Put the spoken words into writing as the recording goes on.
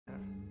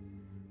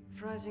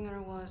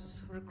Freisinger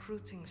was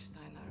recruiting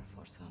Steiner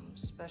for some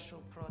special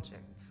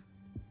project.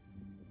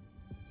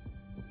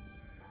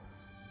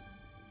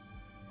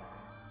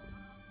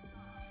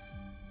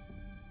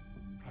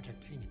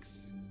 Project Phoenix.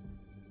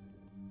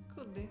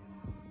 Could be.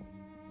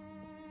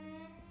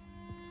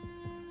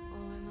 All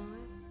I know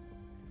is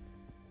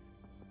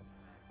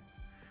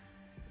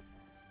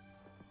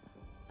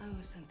I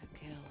was sent to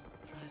kill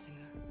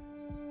Freisinger.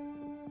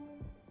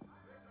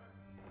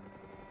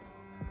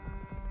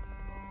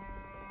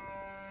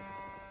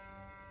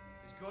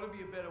 There's got to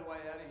be a better way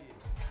out of here.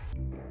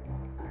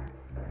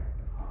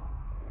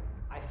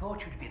 I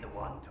thought you'd be the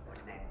one to put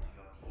an end to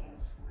your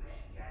team's foolish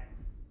agenda.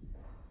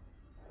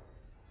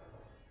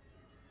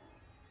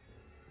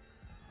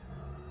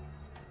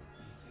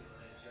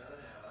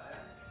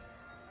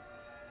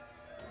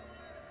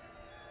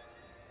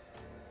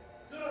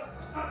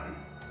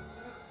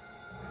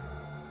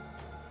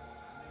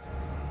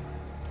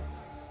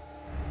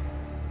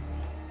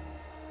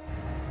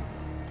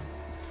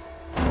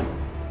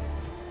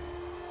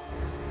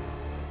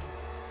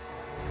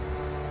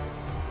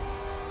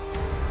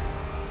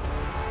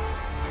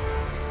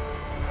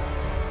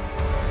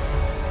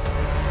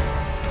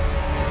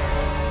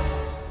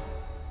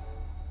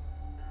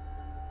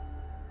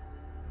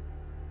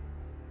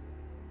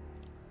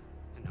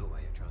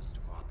 To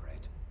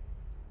cooperate.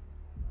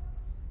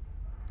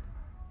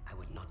 I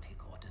would not take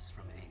orders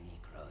from any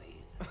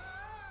crows.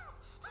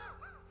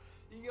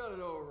 You got it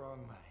all wrong,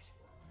 mate.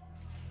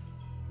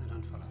 I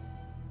don't follow.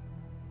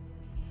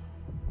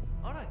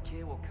 I don't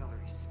care what colour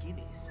his skin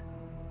is.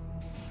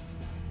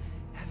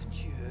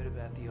 Haven't you heard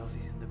about the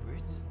Aussies and the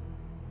Brits?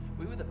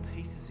 We were the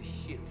pieces of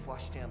shit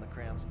flushed down the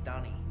Crown's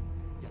dunny.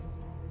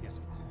 Yes,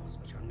 of course,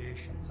 but your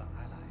nations are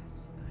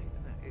allies.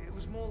 No, it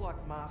was more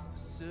like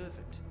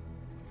master-servant.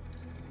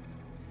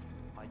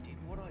 I did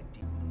what I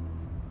did.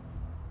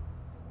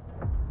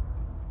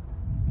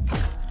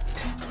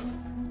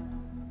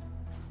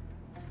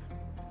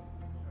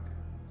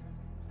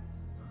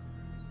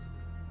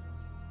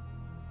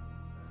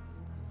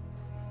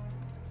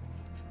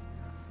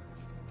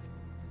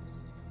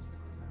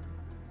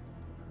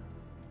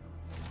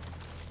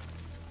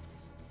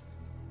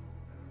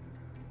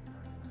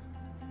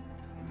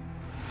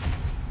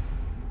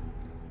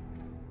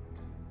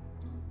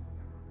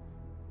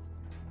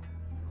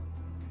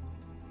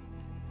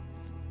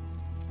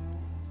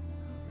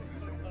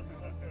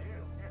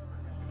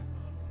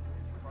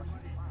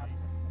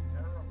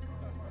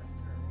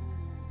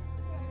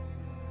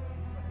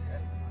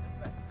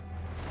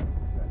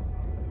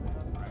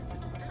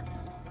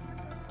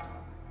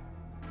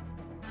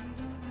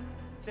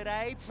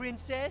 Today,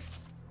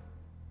 princess?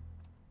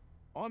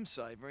 I'm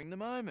savouring the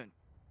moment.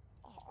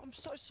 Oh, I'm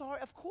so sorry.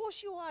 Of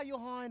course you are, your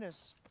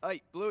highness.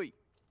 Hey, Bluey,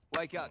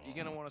 wake up. You're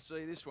gonna want to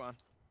see this one.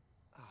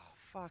 Oh,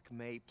 fuck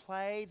me.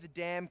 Play the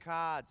damn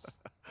cards.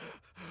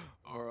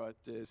 All right,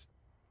 Des.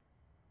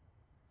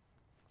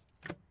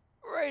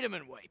 Read 'em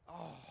and weep.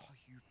 Oh,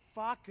 you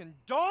fucking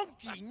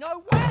donkey! No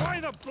way!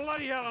 Why the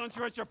bloody hell aren't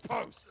you at your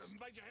posts?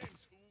 Major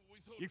Hens, we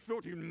thought... You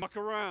thought you'd muck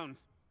around.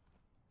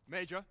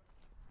 Major,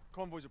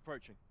 convoy's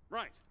approaching.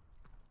 Right.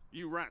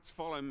 You rats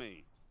follow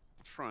me.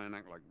 Try and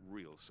act like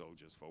real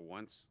soldiers for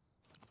once.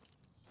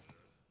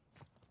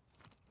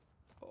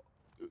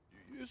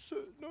 Yes,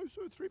 sir. No,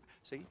 sir. Three.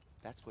 See,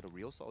 that's what a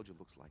real soldier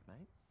looks like,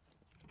 mate.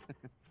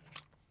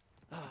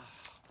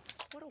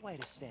 What a way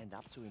to stand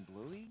up to him,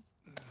 Bluey.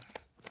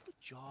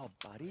 Good job,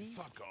 buddy.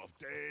 Fuck off,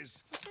 Des.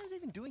 What's he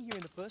even doing here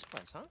in the first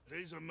place, huh?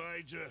 He's a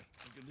major.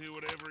 He can do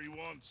whatever he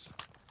wants.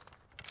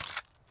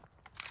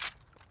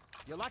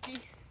 You're lucky.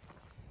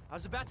 I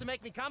was about to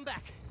make me come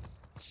back.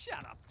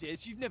 Shut up, Des.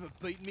 You've never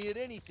beaten me at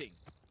anything.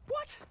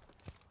 What?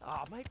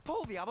 Oh, mate,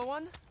 pull the other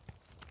one.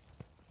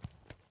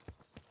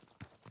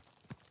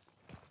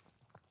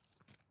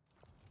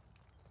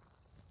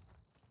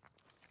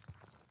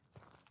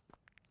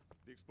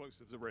 The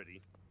explosives are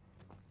ready.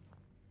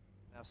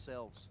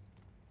 Ourselves.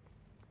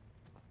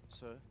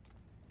 Sir?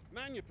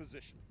 Man your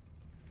position.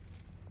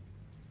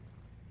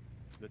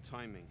 The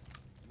timing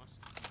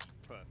must be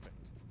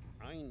perfect.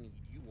 I need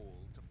you all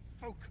to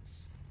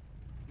focus.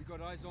 We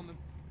got eyes on them.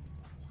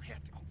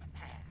 Quiet over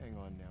there. Hang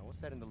on now. What's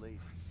that in the lead?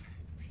 I said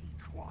be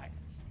quiet.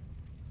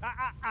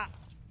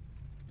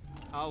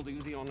 I'll do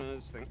the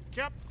honors, thank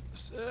you.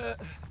 Sir,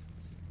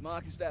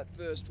 Mark is that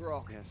first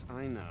rock. Yes,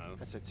 I know.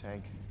 That's a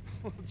tank.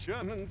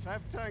 Germans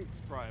have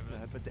tanks, Private.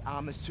 No, but the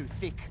armor's too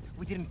thick.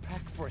 We didn't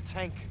pack for a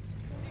tank.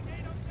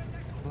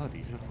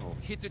 Bloody hell.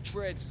 Hit the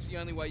treads. It's the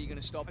only way you're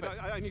going to stop it.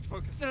 I need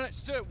focus. No,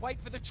 sir,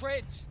 wait for the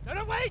treads.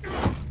 No, wait!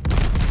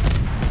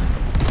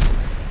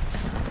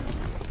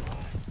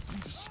 You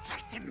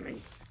distracted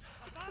me.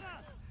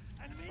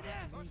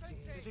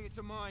 You think it's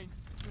a mine?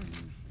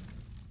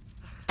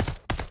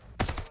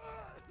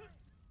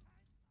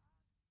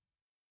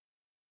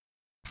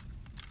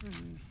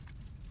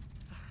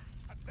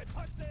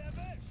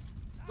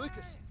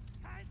 Lucas!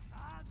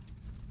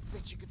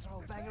 Bet you could throw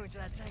a banger into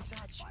that tank's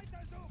hatch.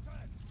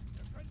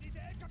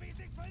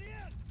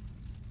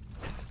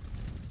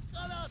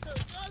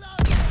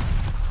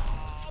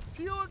 Oh,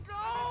 pure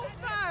gold!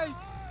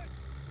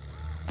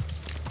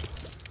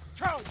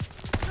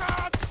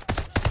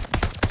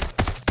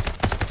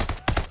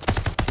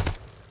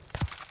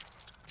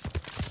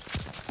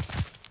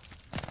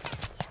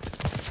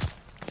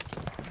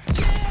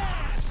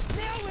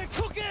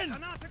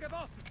 Granate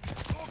geworfen!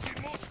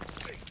 Okay, muss.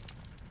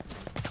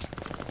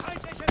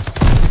 Feindliche...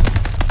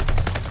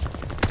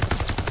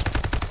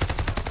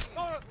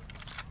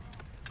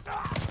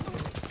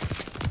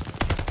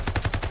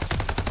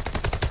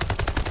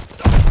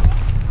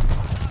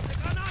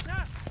 Granate!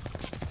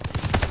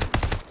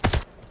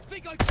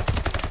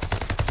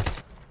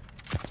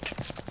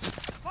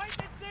 Feind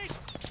in Sicht!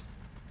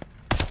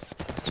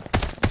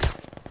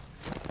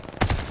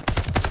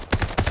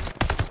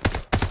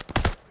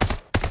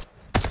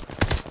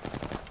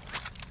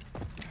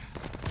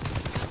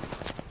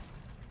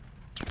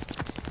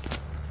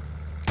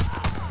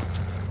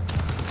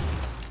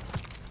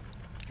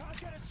 Can't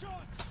get a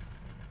shot!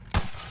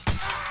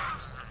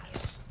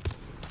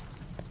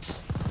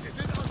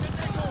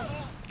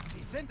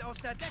 Sie sind aus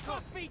der Deckung!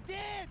 Fuck me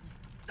dead!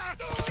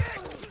 That's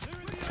shit!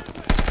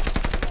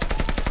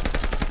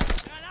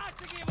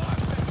 Granate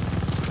geworfen!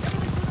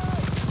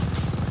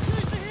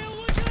 Use the hill,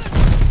 Lucas!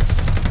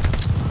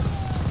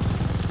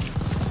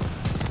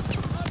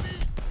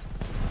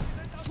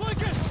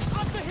 Lucas,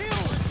 up the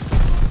hill!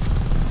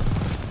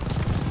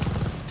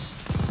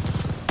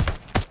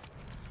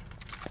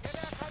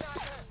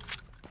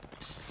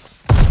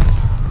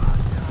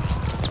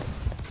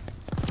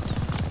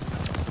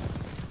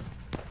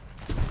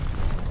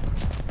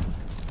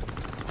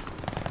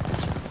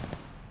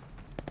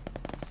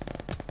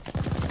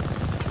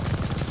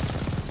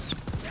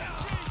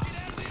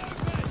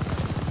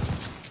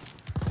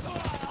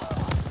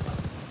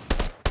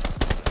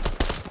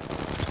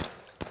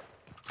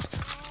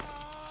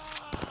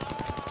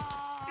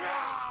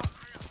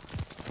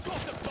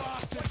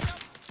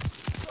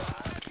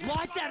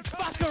 Light that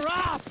fucker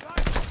up!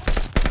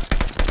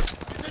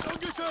 Wir sind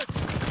ungeschützt!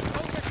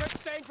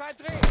 Ungeschützte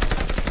Infanterie!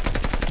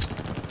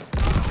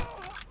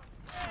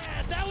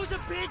 That was a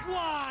big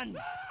one!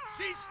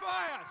 Cease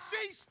fire!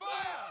 Cease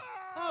fire!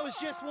 I was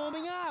just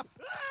warming up!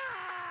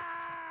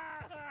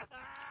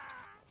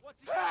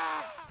 What's he doing?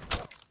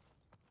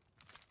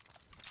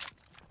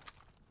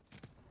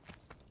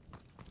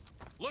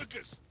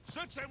 Lucas,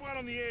 search that one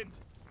on the end.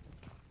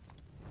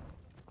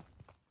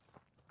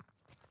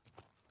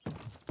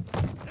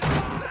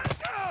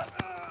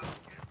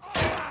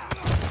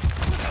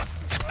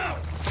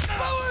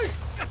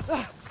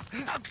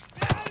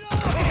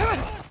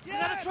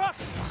 Another truck!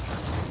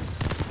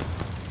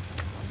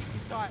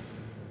 He's tired.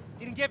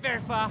 Didn't get very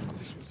far.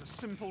 This was a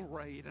simple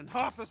raid, and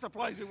half the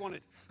supplies we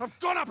wanted have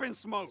gone up in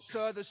smoke.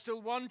 Sir, there's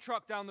still one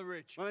truck down the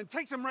ridge. Well, then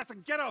take some rats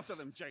and get after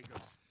them,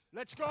 Jacobs.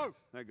 Let's go!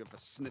 No good for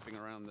sniffing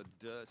around the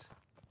dirt.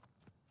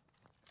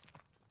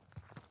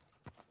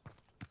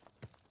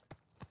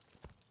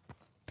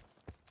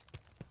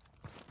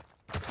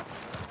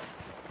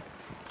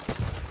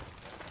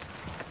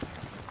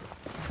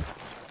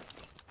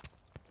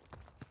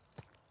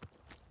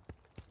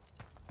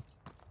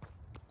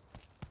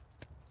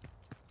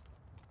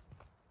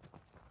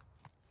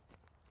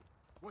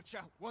 Watch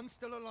out, one's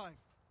still alive.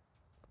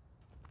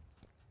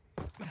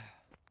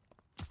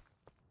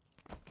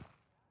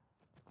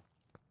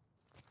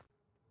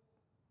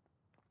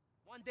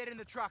 One dead in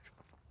the truck.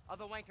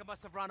 Other wanker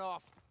must have run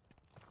off.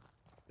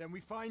 Then we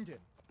find him.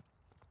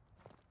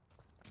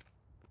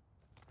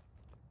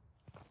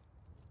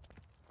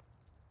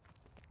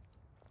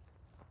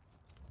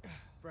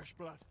 Fresh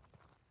blood.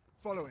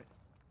 Follow it.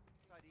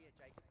 This idea,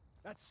 Jacob.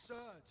 That's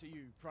sir to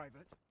you,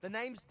 Private. The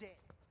name's dead.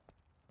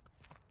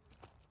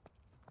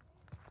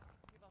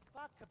 Give a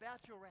fuck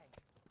about your rank.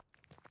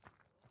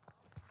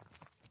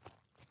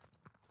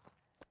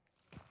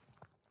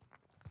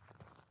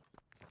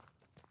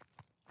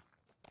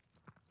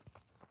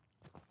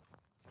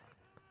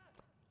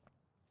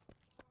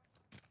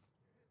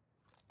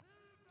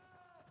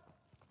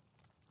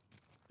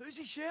 Who's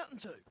he shouting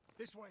to?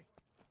 This way.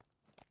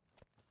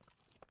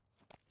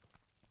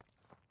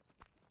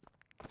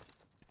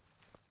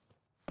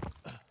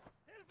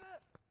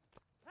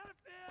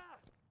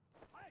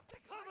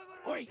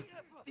 Oi!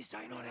 This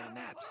ain't on our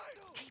naps.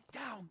 Keep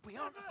down. We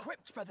aren't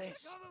equipped for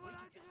this.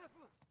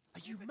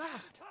 Are you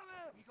mad?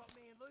 You got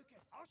me and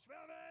Lucas.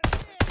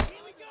 Yeah,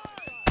 here we go!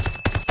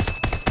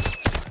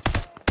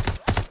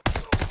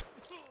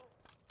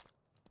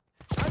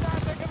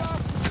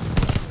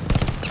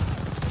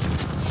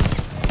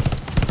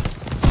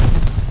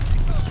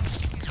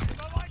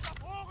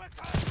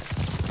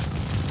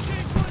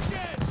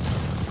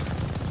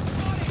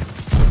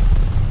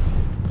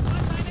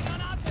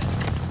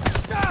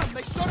 Damn!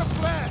 They shot a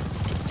flare!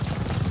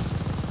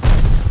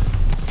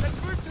 Let's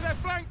move to their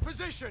flank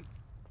position!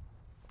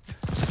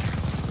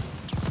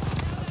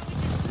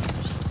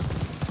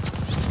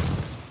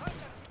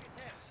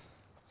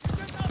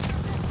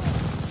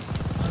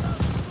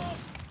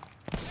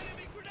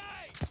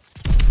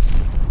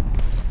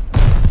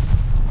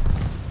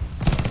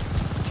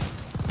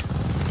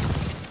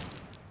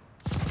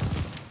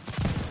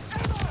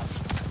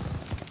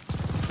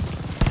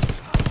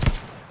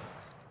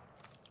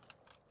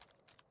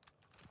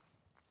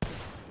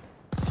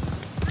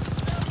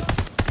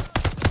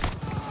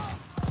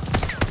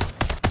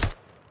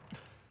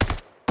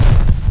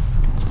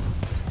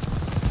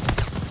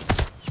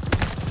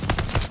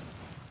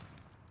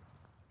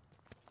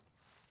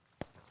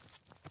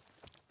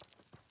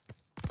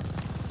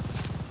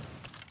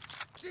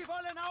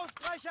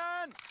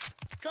 Abbrechen!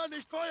 Kann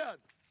nicht feuern!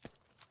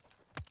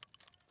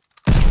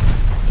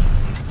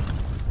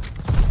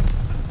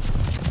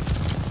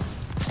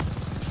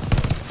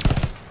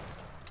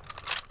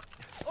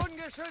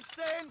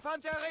 Ungeschützte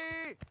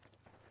Infanterie!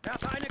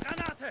 Werfe eine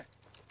Granate!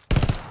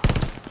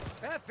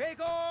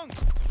 Bewegung!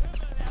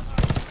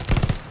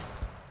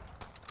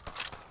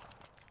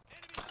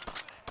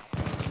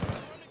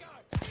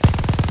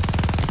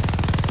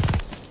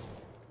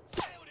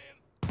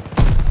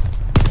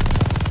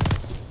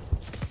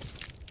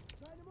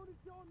 Keine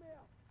Munition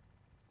mehr!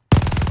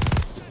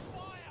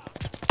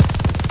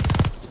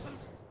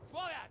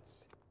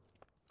 Vorwärts!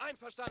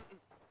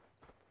 Einverstanden!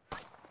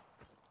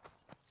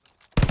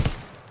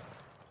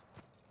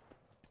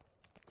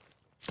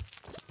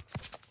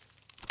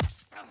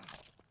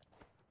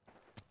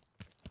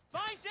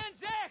 Feind in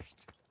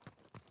Sicht!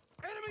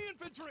 Enemy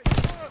infantry!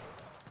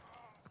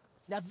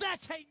 Now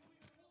that's how you...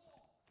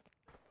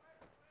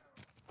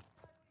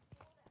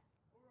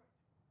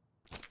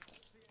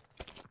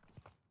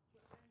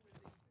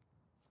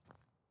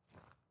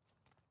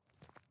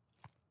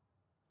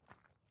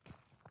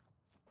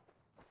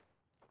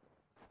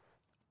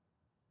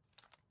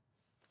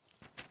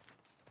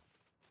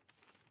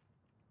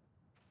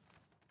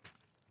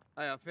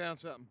 Hey, I found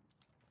something.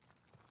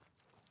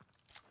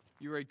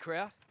 You read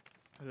Kraut?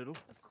 A little.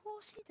 Of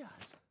course he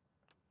does.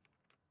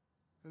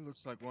 It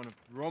looks like one of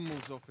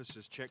Rommel's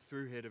officers checked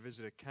through here to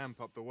visit a camp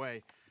up the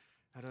way.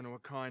 I don't know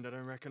what kind. I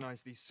don't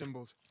recognize these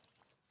symbols.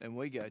 Then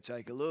we go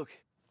take a look.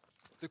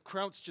 The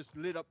Krauts just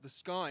lit up the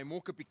sky.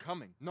 More could be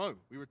coming. No,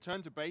 we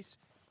return to base.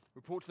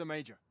 Report to the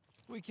Major.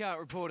 We can't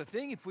report a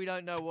thing if we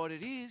don't know what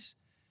it is.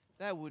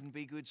 That wouldn't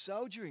be good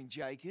soldiering,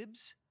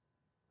 Jacobs.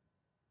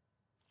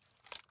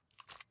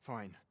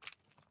 Fine.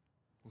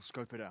 We'll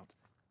scope it out.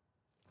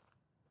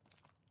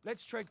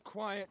 Let's tread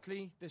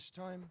quietly this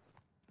time.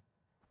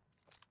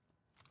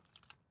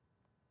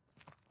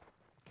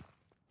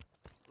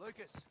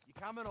 Lucas, you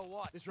coming or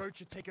what? This road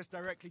should take us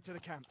directly to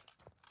the camp.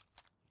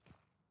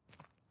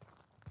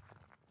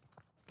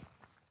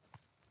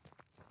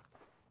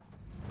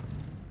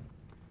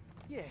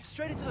 Yeah,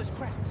 straight into those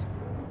crowds.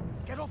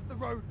 Get off the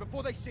road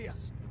before they see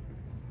us.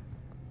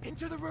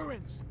 Into the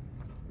ruins!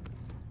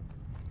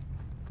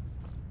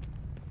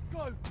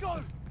 Go, go!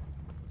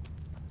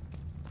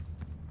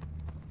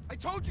 I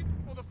told you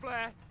before the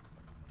flare!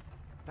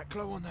 That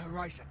glow on the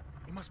horizon.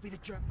 It must be the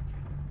German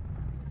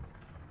camp.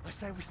 I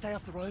say we stay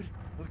off the road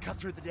and we cut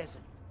through the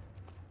desert.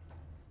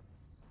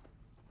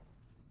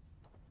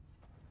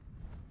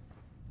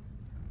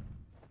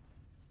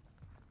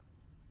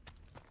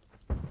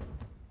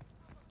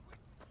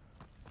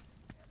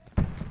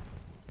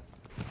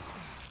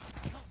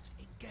 Not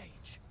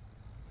engage.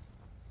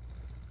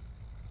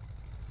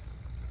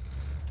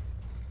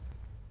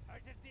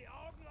 Haltet die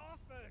Augen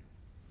offen!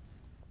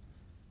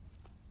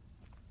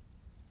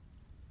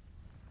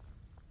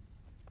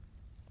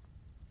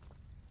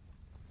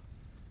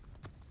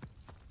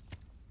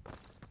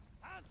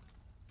 Hans,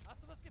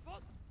 hast du was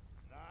gefunden?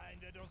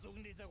 Nein, wir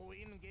durchsuchen diese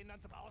Ruinen und gehen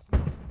dann zum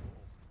Außenposten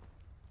hoch.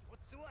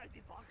 Wozu all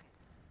die Wachen?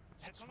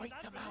 Let's wait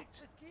them out.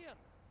 Riskieren.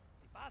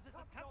 Die Basis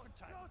ist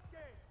kampfentscheidend.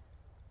 Losgehen!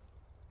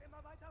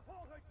 Immer weiter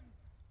vorrücken!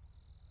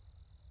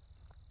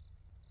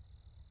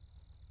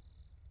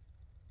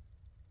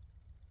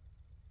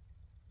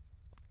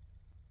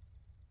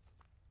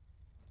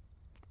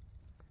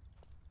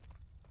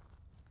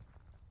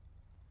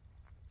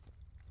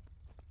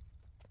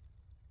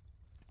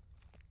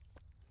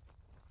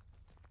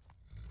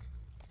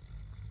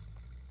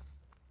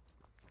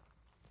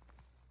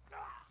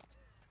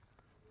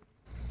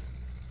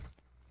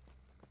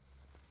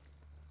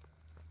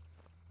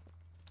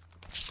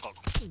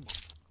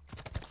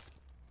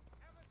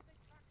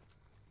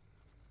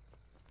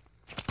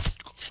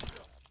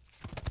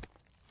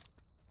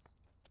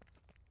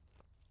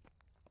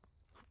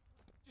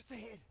 Just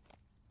ahead.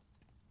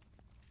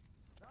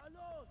 Na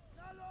los,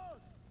 na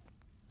los!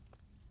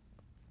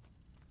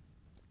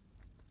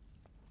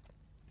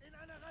 In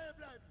einer Reihe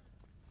bleiben!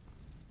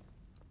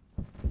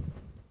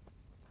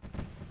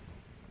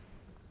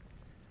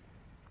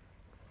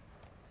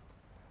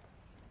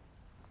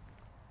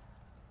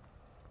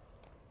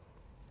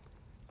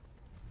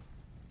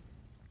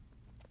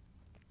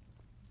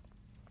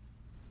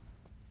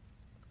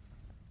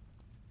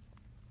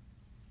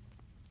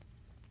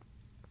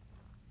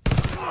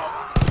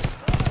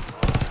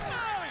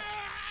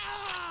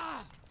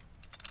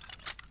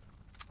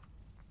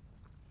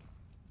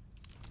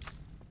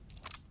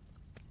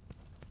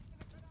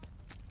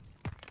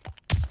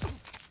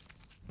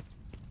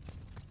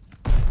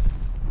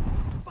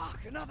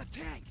 Fuck, another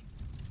tank!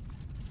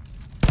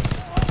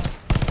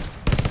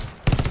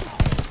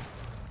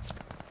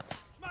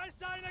 Schmeiß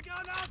eine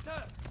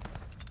Granate!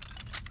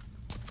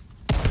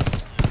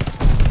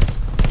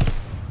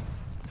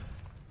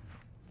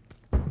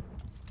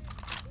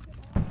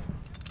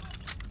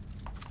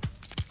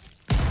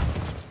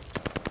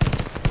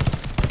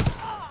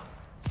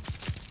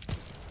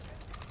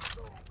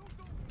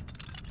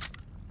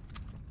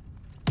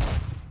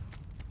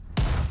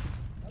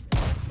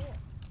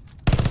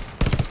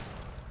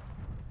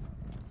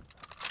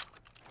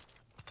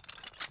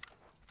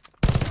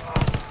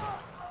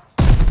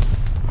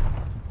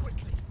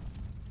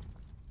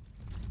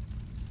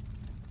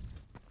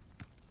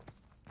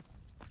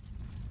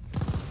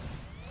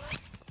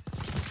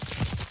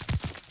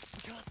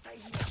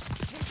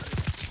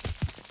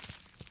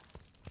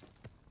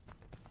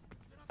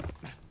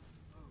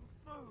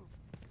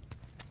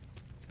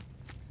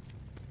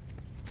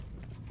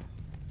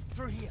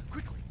 Through here,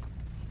 quickly.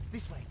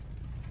 This way.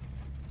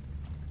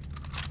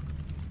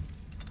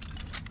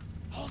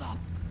 Hold up.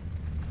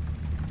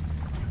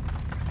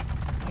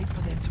 Wait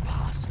for them to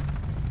pass.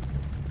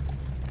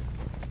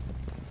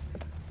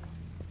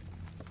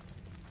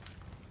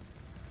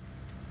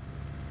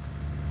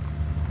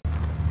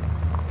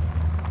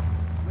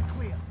 We're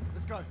clear.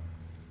 Let's go.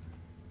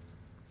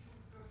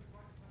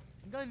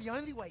 I'm going the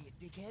only way,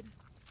 you dickhead.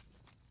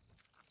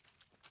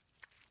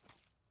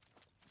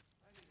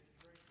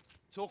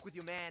 Talk with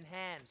your man,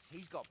 Hams.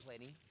 He's got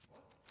plenty.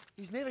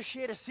 He's never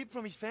shared a sip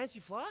from his fancy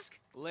flask?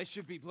 Well, there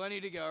should be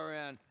plenty to go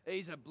around.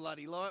 He's a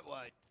bloody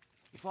lightweight.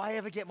 If I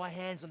ever get my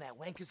hands on that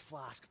wanker's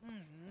flask,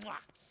 mwah,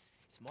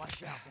 it's my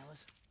shout,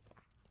 fellas.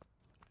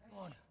 Come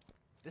on.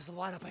 There's a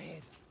light up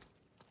ahead.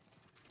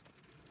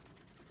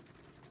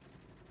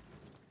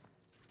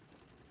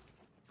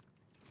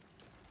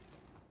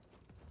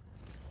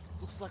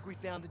 Looks like we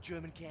found the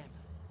German camp.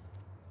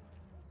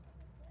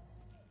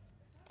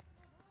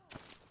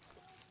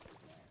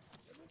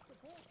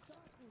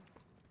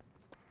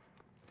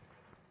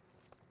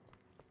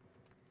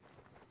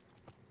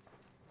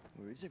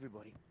 Where is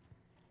everybody?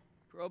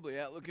 Probably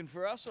out looking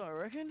for us, I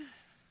reckon.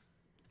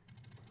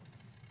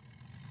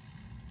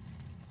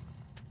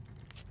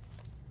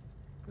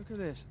 Look at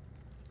this.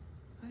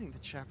 I think the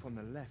chap on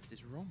the left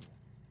is Rommel.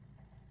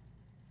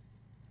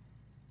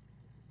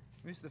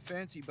 Who's the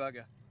fancy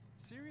bugger?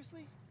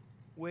 Seriously?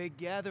 We're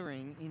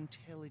gathering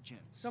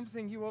intelligence.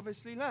 Something you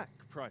obviously lack,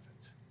 Private.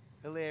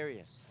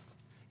 Hilarious.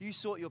 You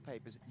sort your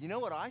papers. You know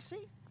what I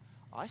see?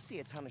 I see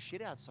a ton of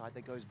shit outside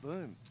that goes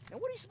boom. Now,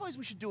 what do you suppose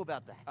we should do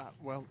about that?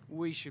 Well,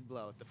 we should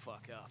blow it the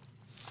fuck up.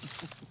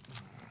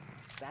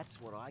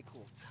 That's what I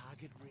call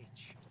target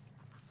rich.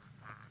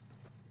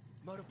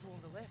 Motor pool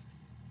on the left.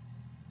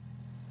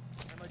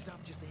 Ammo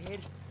dump just ahead.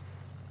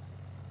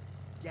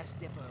 Gas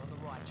depot on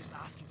the right, just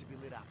asking to be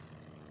lit up.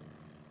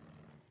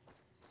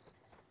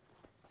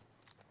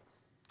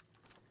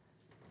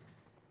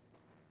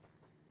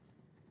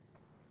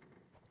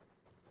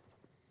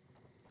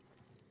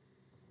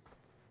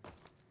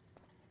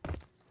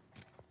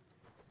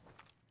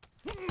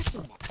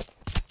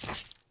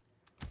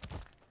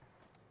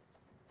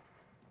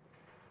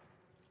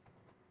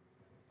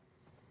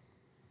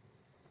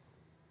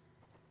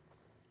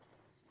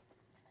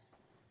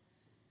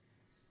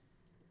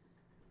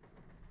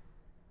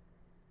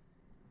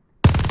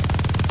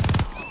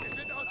 Wir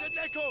sind aus der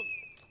Deckung!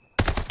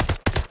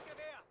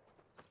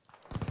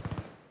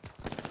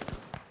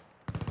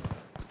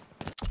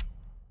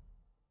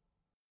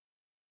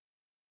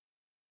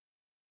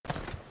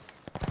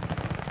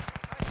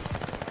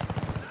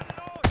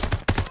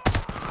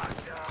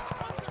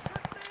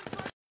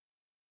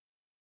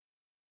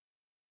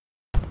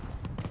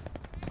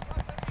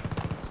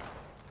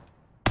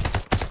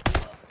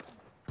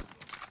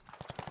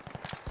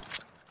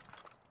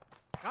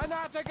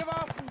 Granate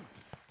geworfen!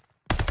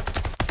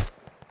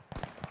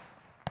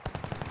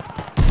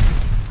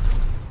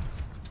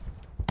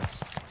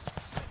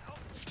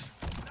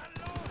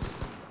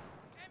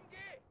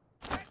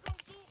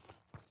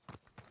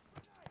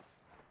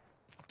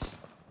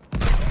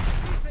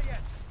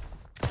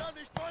 Ja,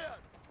 nicht feuern!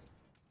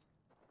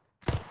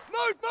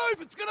 Move,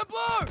 move! It's gonna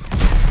blow!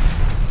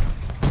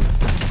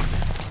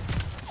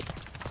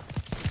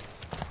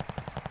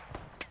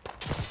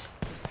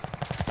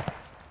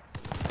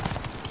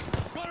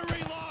 Gotta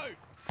reload!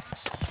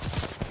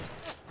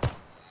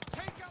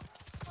 Take up!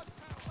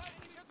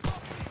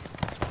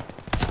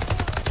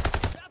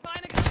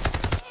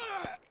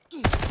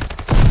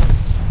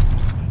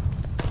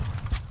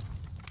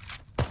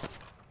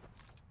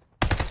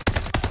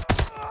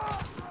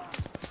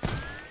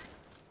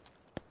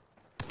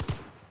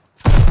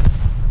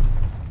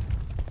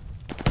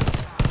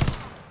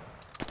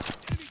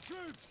 Enemy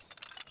troops!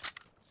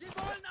 Sie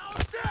wollen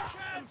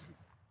ausbrechen!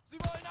 Sie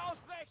wollen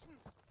ausbrechen!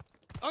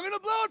 I'm gonna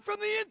blow it from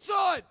the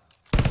inside!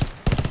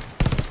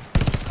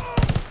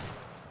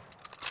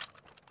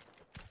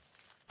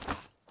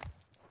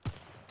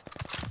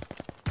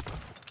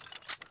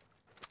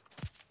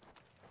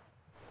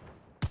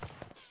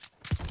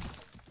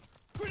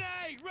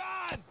 Grenade,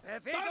 run!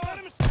 Bewegung! Don't let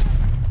him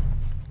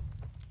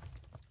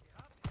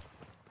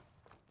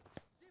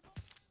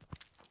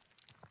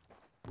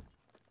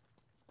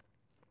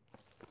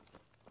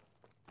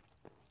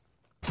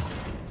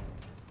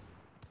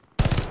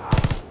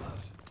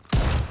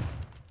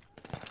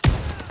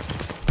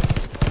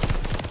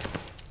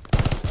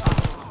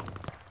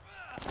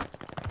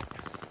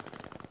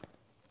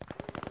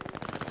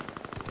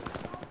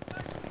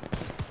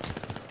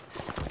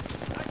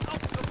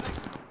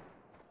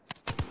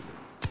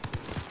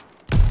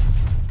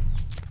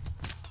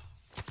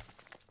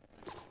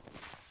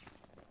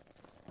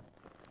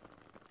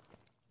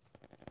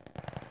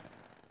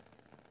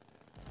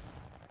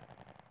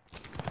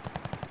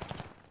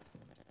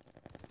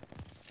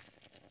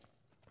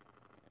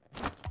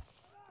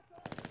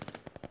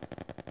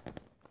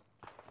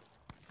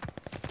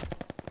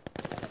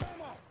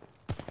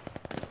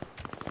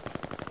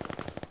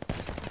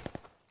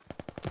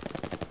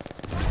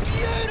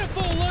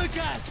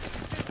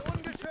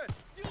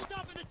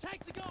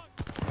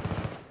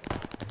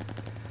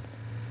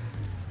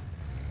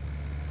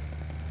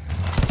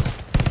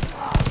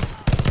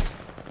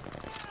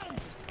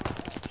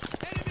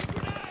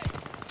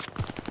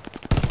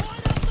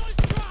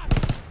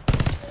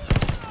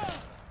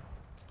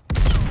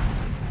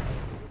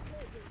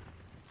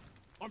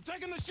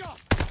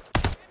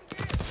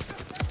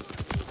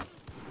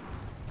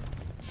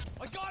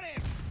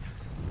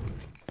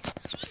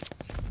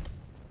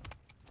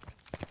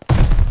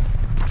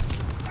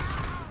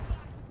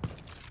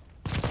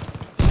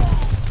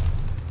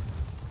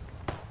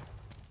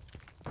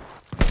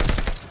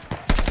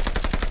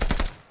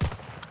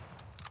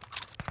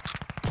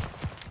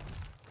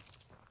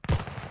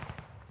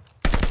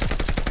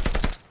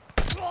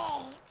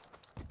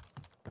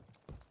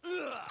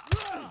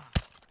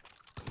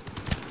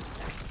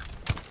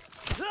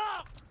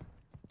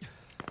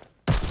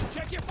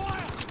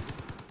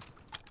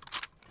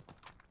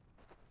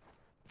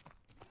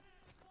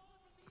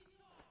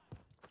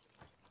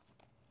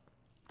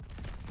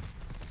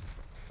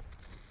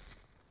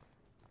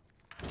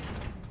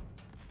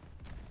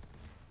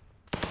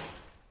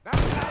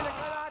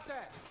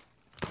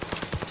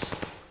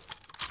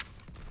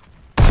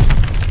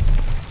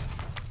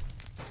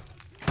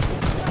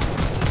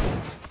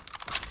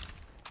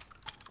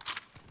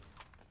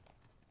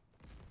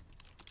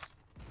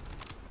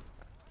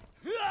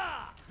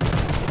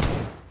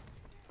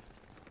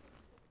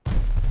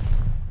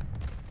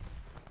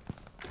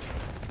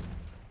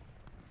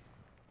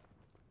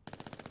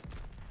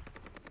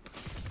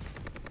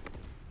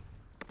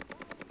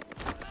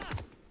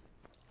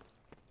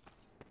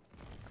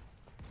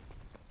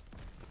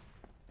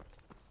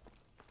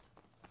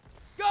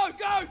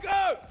go,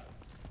 go!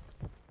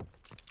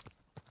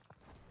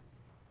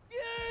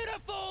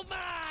 Beautiful,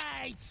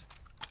 mate!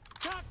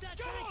 Tuck that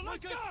Come tank, on,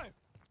 let's Lucas. go!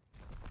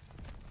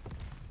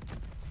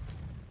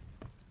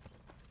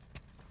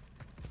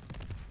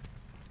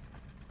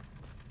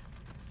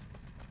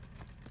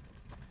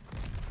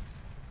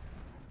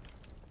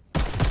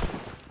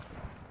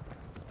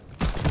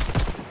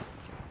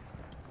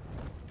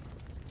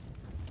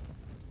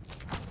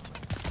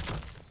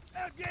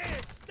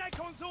 Ergeht!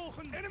 Deckung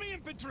suchen! Enemy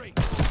infantry!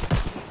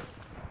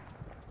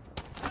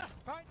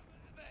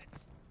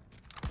 Feindwärts!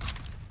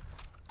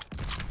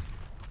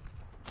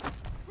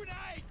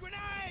 Grenade!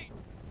 Grenade!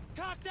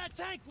 Tuck that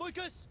tank,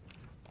 Lucas!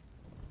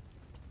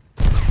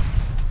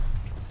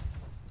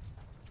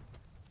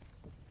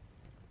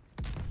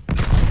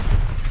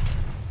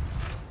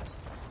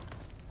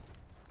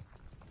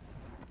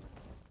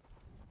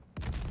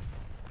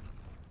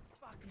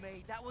 Fuck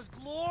me, that was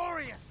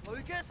glorious,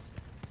 Lucas!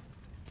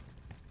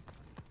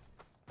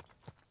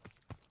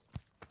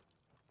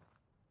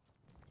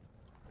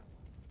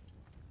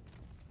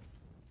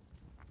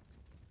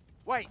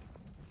 Wait,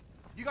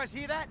 you guys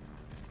hear that?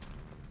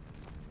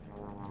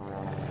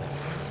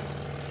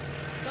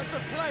 That's a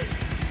plane!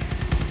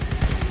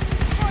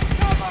 Find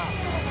cover!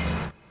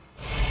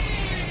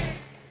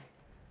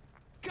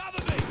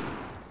 Cover me!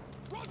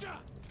 Roger!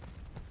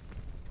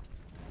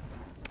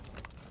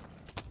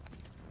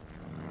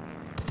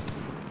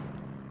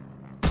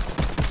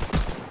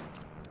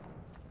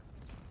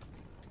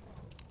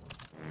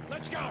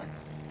 Let's go!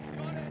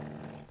 Got it!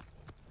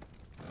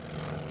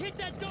 Hit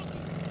that donkey!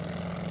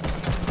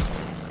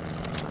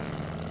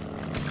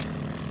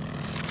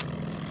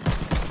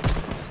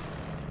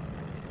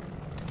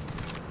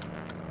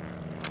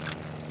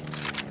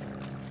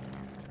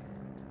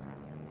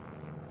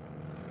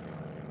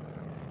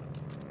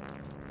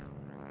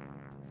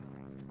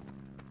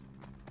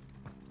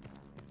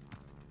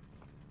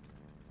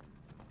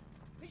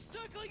 He's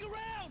circling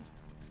around!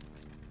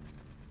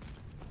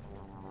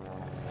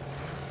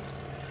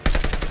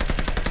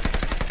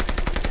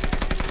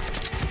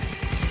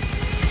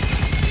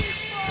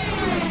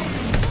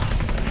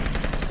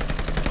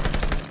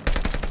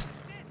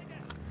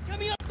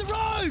 Coming up the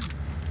road!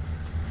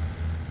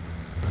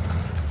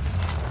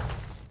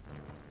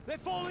 They're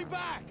falling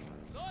back!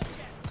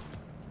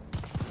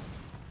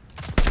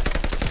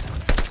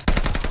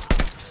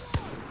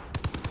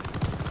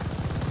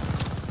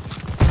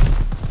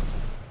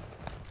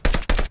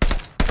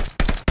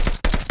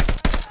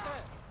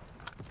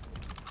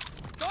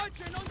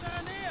 Deutsche in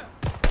unserer Nähe!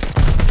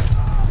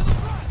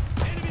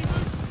 Enemy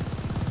move!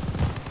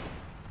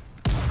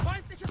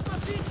 Feindliches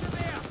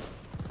Maschinengewehr!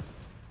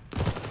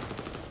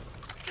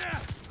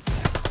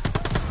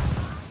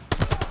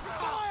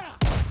 Fire!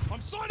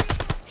 I'm sighting!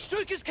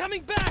 Stuka's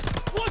coming back!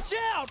 Watch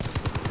out!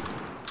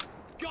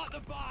 Got the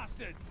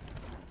bastard!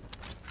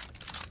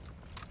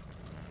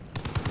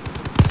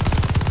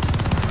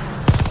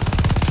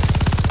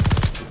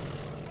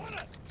 On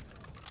it!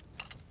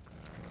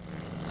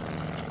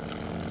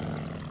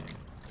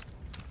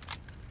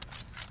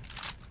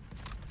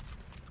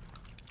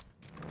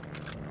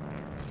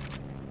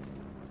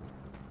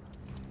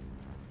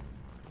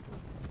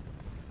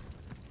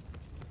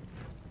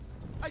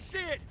 I see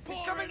it! He's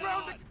Pour coming it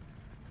round on.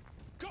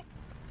 the... Go!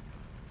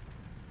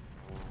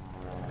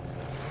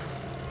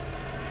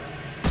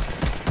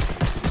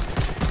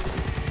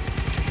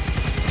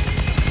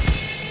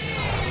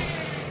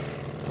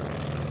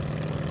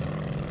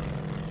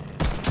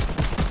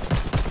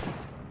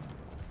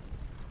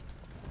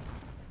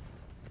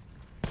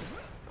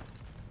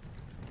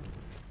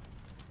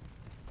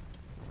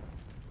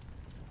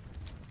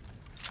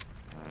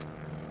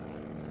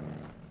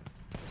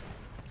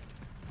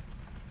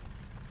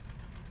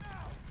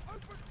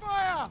 Open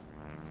fire!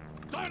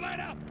 Don't let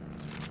up!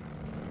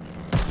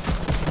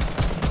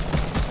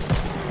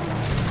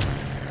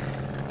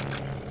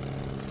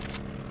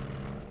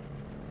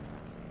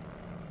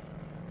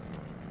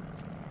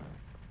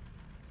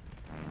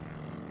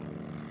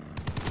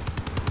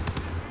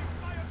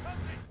 Feuer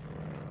kommt nicht!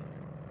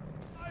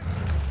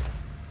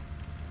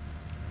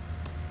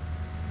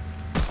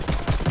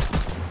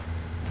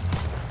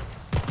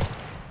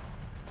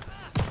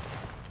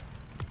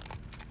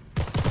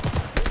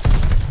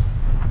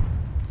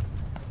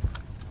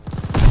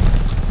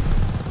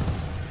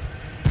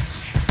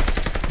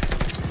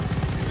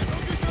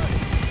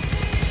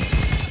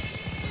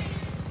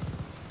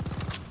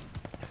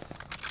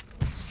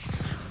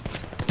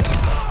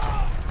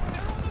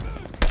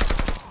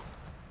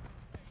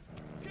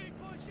 Keep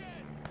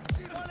pushing!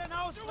 Sie wollen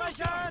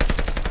ausbrechen!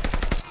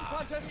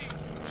 Infanterie!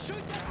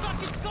 Shoot that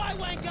fucking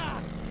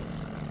Skywanker!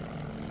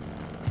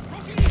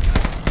 Rocket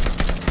Eagle!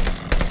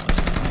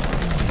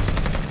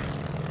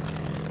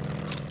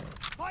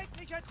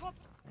 Feindlicher Trupp!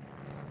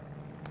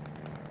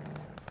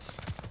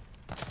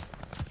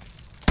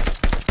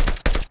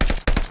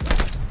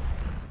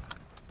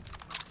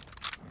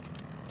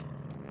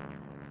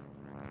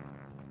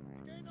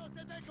 Gehen aus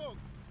der Deckung!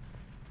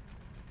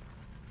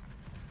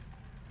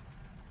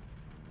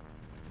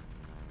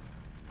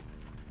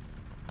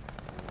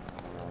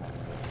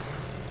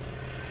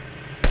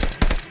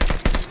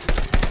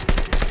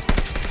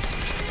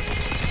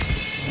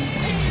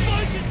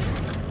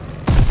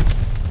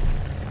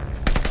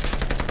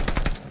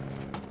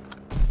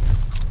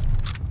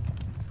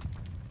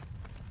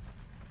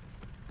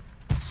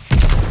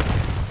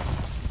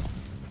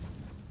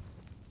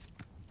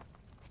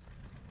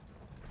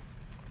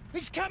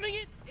 He's coming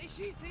in! Ich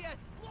schieße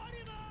jetzt! Light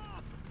him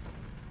up!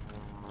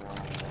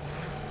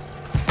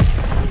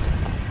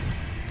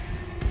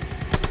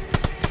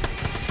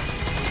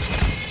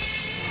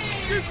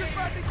 Stuka's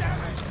badly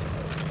damaged!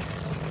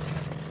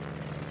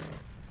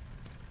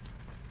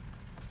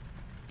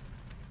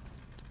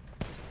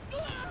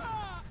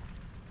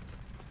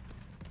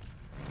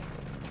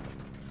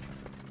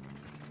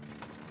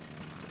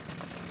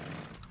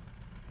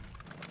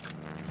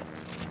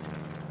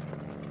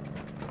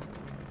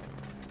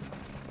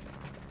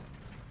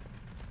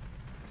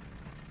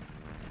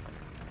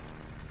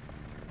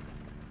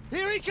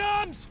 Here he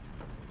comes!